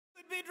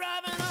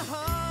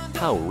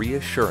How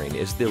reassuring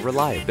is the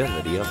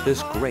reliability of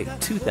this great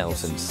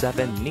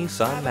 2007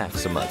 Nissan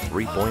Maxima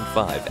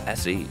 3.5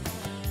 SE?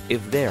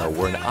 If there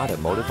were an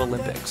automotive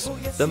Olympics,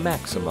 the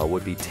Maxima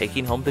would be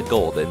taking home the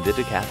gold in the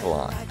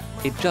decathlon.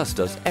 It just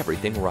does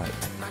everything right.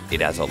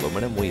 It has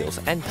aluminum wheels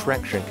and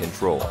traction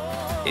control.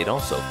 It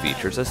also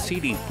features a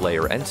CD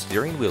player and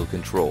steering wheel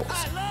controls.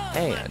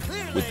 And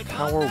with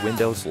power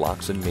windows,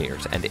 locks and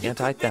mirrors, and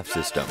anti-theft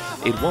system,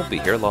 it won't be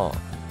here long.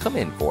 Come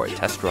in for a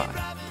test drive.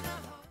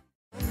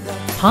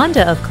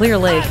 Honda of Clear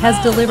Lake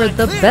has delivered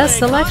the best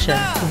selection,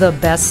 the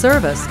best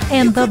service,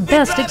 and the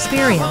best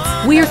experience.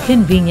 We're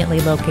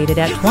conveniently located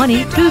at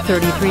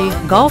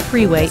 2233 Gulf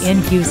Freeway in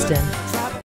Houston.